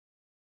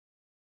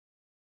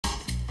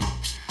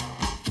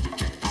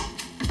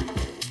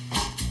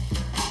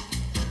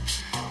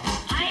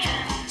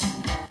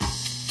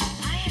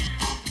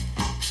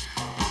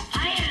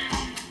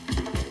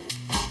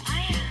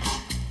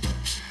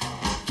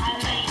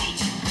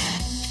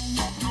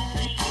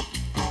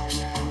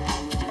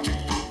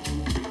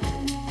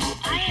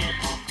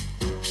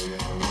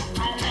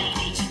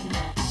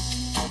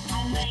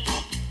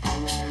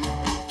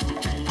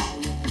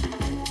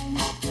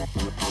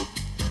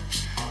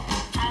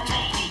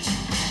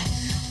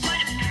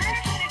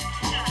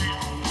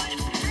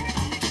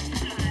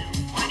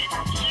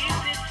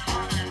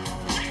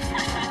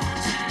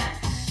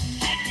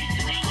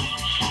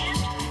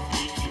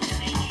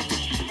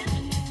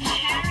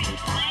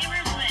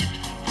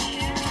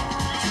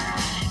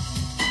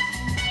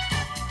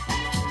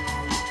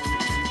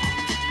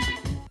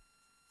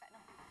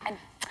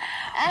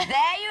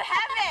There you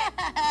have it.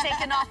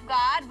 Taken off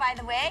guard, by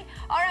the way.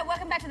 All right,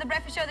 welcome back to the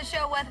Breakfast Show, the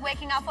show worth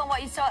waking up on.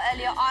 What you saw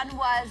earlier on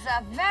was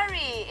a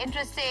very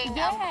interesting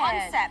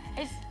concept.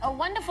 It's a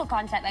wonderful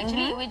concept,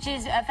 actually, which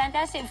is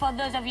fantastic for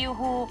those of you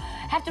who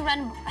have to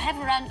run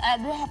around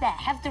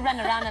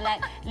and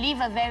like live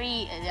a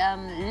very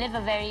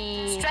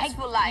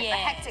stressful life, a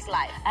hectic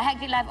life. A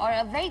hectic life or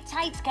a very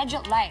tight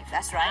scheduled life.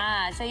 That's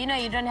right. So, you know,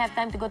 you don't have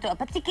time to go to a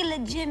particular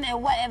gym at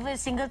whatever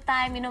single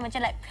time, you know,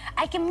 macam like,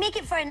 I can make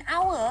it for an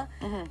hour,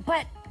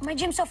 but my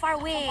gym's so far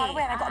away.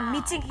 I got a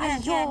meeting here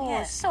and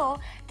here. So,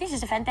 this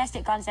is a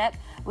fantastic concept,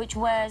 which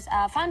was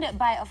founded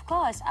by, of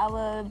course,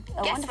 our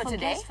wonderful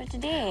guest for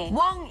today.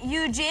 Wong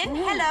Eugene,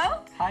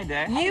 hello. Hi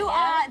there. You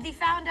are the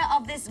founder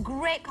of this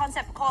great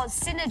concept called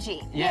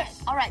Cnergy.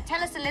 Yes. All right,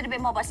 tell us a little bit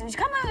more about Cnergy.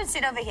 Come over and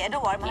sit over here.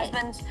 Don't worry, my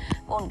husband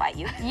won't bite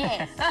you.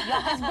 Yes. Your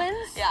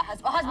husband's? Yeah,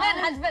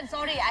 husband.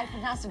 Sorry, I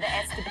pronounced the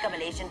S, typical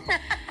Malaysian.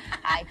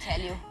 I tell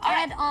you. All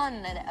right,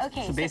 on.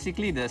 Okay. So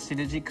basically, the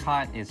Cnergy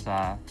card is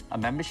a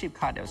membership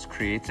card that was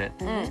created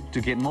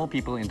to get more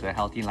people into a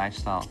healthy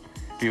lifestyle.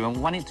 We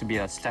want it to be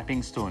a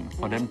stepping stone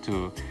for them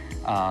to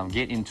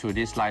get into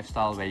this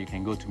lifestyle where you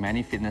can go to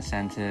many fitness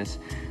centers,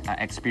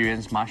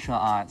 experience martial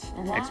arts,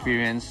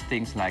 experience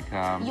things like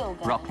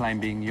rock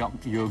climbing,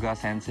 yoga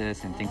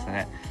centers and things like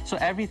that. So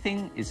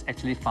everything is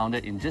actually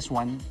founded in just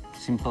one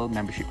simple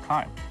membership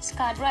card. This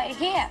card right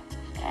here.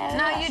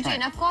 Now,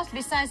 Eugene, of course,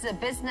 besides the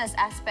business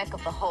aspect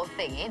of the whole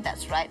thing,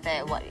 that's right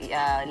there, what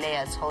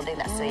Leia's holding,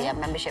 that's the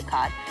membership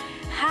card.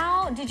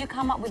 How did you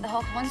come up with the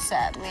whole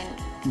concept? I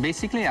mean,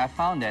 basically, I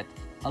found that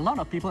a lot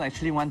of people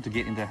actually want to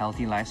get into a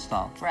healthy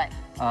lifestyle. Right.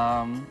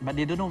 But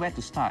they don't know where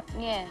to start.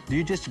 Yeah. Do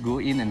you just go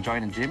in and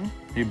join a gym?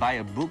 Do you buy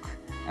a book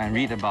and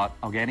read about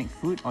organic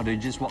food? Or do you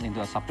just walk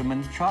into a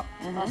supplement shop?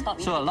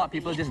 So a lot of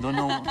people just don't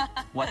know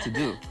what to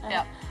do.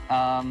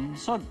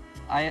 So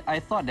I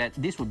thought that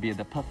this would be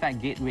the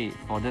perfect gateway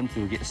for them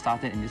to get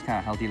started in this kind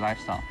of healthy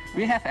lifestyle.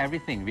 We have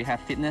everything. We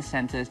have fitness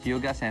centers,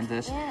 yoga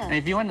centers. And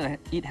if you want to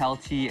eat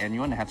healthy and you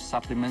want to have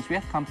supplements, we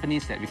have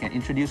companies that we can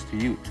introduce to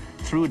you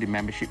through the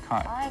membership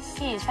card. I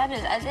see. It's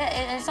fabulous.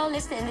 It's all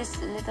listed in this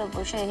little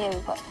brochure here.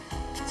 We've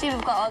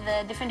got all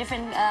the different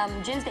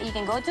gyms that you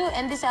can go to,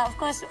 and these are, of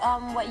course,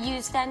 what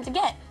you stand to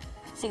get.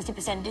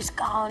 60%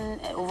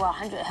 discount, over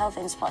 100 health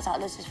and sports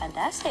outlets is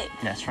fantastic.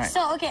 That's right.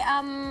 So, okay,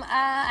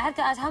 I have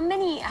to ask, how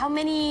many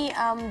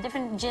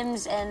different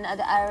gyms and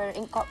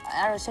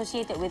are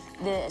associated with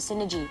the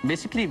Cnergy?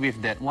 Basically,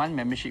 with that one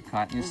membership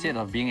card, instead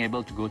of being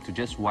able to go to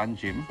just one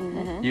gym,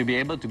 you'll be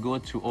able to go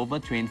to over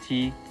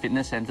 20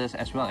 fitness centers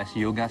as well as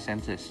yoga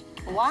centers.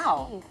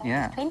 Wow.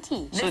 Yeah.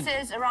 20. This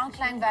is around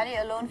Klang Valley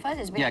alone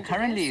first? It's being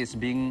currently it's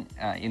being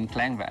in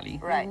Klang Valley.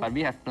 Right. But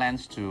we have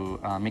plans to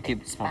make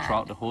it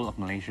throughout the whole of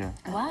Malaysia.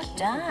 Well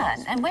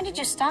done. And when did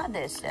you start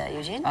this,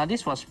 Eugene?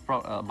 This was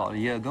about a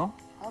year ago.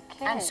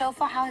 Okay. And so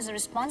far, how has the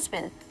response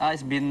been?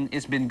 It's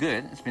been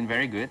good. It's been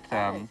very good.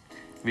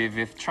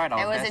 We've tried our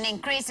best. There was an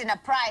increase in the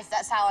price.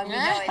 That's how we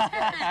know it's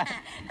good.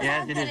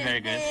 Yes, it is very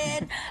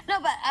good. No,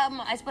 but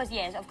I suppose,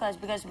 yes, of course,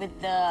 because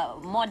with the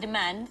more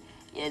demand,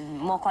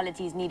 more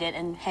quality is needed,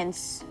 and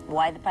hence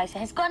why the price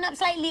has gone up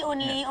slightly,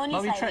 only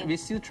but we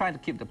still try to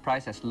keep the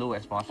price as low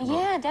as possible.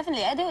 Yeah,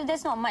 definitely.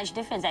 There's not much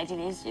difference,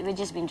 actually. We're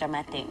just being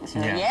dramatic. So,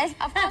 yes.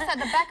 Of course, at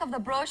the back of the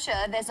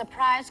brochure, there's a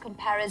price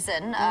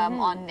comparison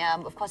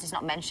of course, it's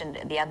not mentioned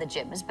the other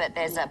gyms, but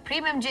there's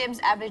premium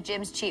gyms, average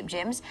gyms, cheap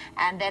gyms,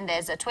 and then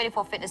there's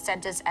 24 fitness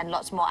centers and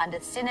lots more under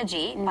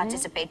Cnergy,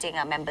 participating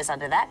members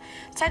under that.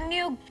 Can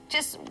you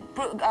just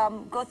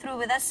go through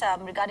with us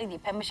regarding the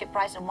membership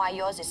price and why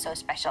yours is so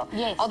special?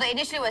 Yes. Although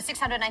initially it was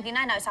 $699,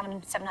 now it's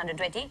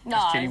 $720. No,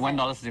 it's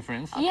 $21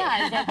 difference. Okay.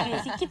 Yeah, exactly.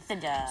 Sikit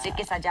saja.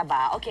 Sikit saja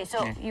ba. Okay,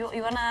 so you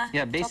wanna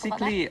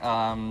basically,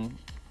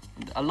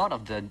 a lot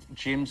of the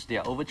gyms, they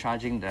are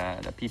overcharging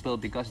the people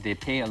because they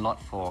pay a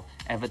lot for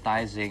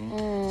advertising,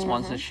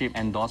 sponsorship,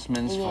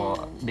 endorsements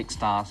for big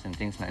stars and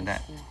things like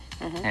that.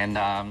 And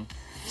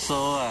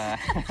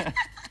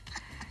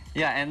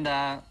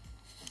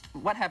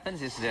what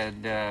happens is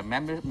that the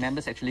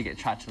members actually get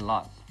charged a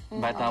lot.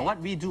 But what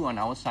we do on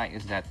our side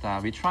is that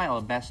we try our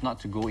best not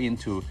to go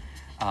into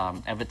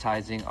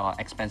advertising or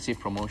expensive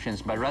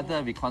promotions, but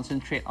rather we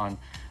concentrate on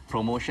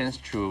promotions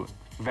through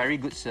very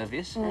good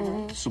service,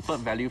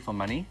 superb value for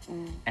money,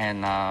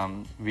 and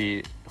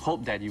we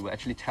hope that you will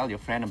actually tell your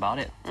friend about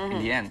it in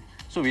the end.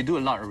 So we do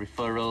a lot of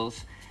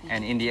referrals,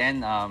 and in the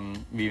end,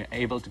 we're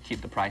able to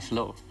keep the price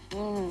low.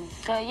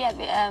 So yeah,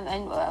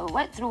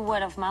 and through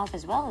word of mouth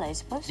as well, I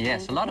suppose.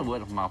 Yes, a lot of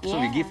word of mouth. So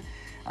we give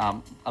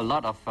a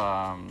lot of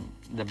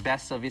the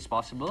best service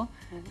possible.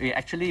 We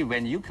actually,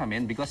 when you come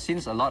in, because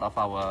since a lot of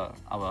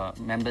our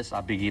members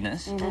are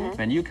beginners,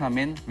 when you come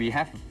in, we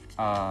have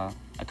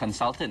a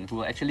consultant who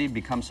will actually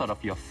become sort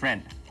of your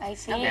friend. I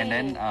see. And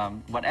then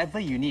whatever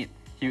you need,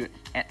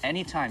 at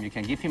any time you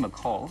can give him a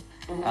call.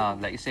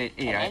 Like you say,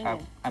 hey,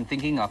 I'm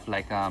thinking of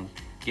like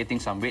getting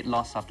some weight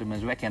loss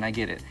supplements, where can I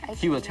get it?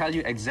 He will tell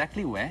you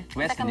exactly where.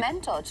 Like a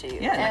mentor to you.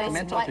 Yeah, like a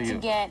mentor to you.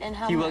 What to get and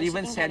how he will much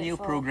even you can send get you it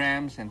for.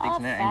 programs and things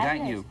like that and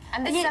guide you.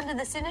 And this is under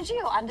the Cnergy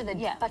or under the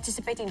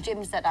participating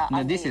gyms that are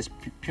No, this is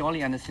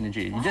purely under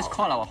Cnergy. You just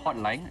call our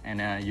hotline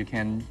and you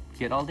can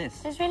get all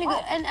this. That's really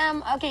good.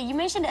 And okay, you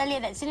mentioned earlier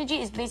that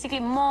Cnergy is basically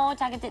more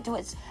targeted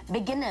towards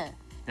beginners,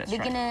 as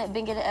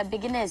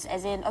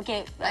in,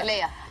 okay. Like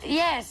Leia.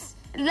 Yes,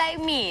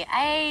 like me.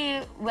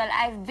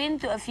 I've been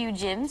to a few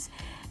gyms,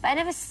 but I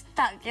never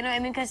stuck, you know what I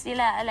mean? Because like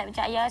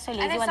macam ayah so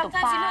lazy, want to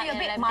park. And sometimes you're a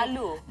bit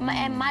malu.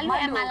 Malu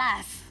and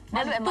malas.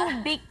 The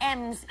two big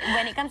M's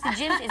when it comes to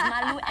gyms is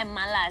malu and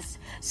malas.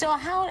 So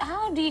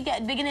how do you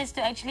get beginners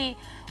to actually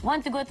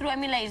want to go through? I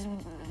mean, like, it's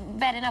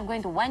bad enough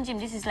going to one gym.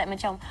 This is like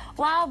macam,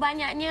 wow,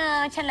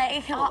 banyaknya. Macam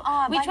like,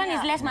 which one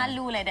is less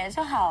malu like that?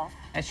 So how?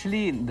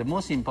 Actually, the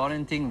most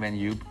important thing when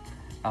you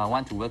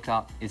want to work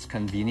out is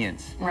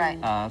convenience. Right.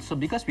 So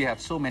because we have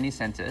so many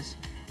centers,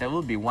 there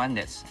will be one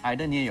that's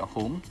either near your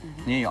home,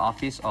 near your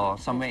office, or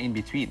somewhere in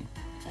between.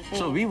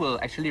 So we will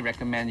actually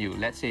recommend you,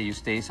 let's say you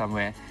stay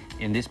somewhere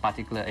in this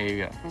particular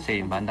area, say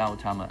in Bandar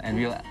Utama, and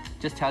we'll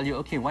just tell you,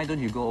 okay, why don't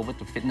you go over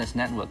to Fitness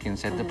Network in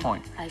Center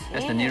Point?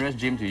 That's the nearest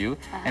gym to you.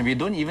 And we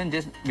don't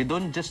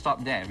just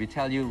stop there. We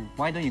tell you,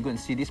 why don't you go and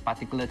see this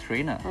particular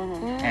trainer?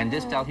 And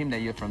just tell him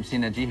that you're from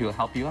Cnergy, he will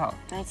help you out.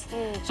 I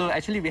see. So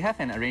actually we have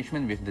an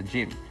arrangement with the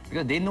gym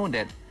because they know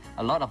that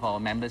a lot of our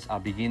members are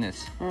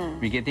beginners.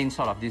 We're getting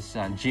sort of these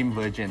gym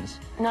virgins.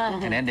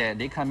 And then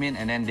they come in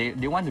and then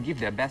they want to give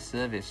their best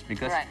service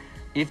because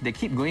if they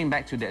keep going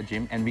back to that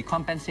gym and we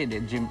compensate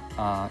that gym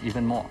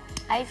even more.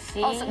 I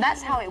see. Oh, so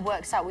that's how it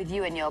works out with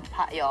you and your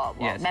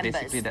yes, members.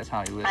 Basically that's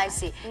how it works. I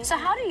see. So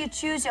how do you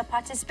choose your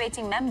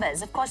participating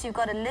members? Of course, you've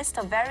got a list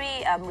of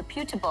very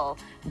reputable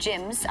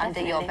gyms under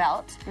your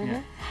belt.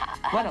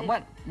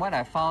 What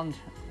I found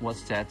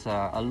was that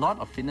a lot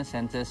of fitness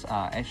centers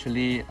are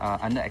actually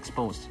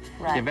underexposed.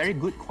 They're very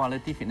good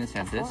quality fitness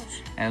centers,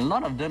 and a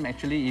lot of them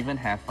actually even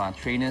have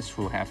trainers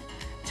who have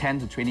 10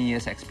 to 20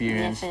 years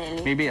experience,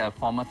 maybe a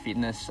former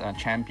fitness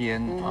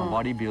champion,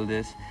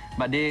 bodybuilders,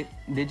 but they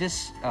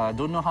just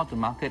don't know how to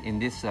market in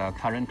this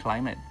current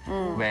climate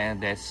where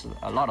there's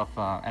a lot of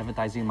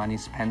advertising money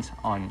spent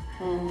on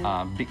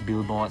big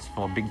billboards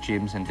for big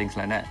gyms and things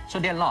like that. So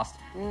they're lost.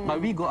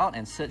 But we go out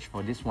and search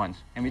for these ones,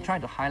 and we try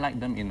to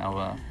highlight them in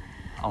our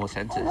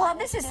centers. Well,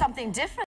 this is something different.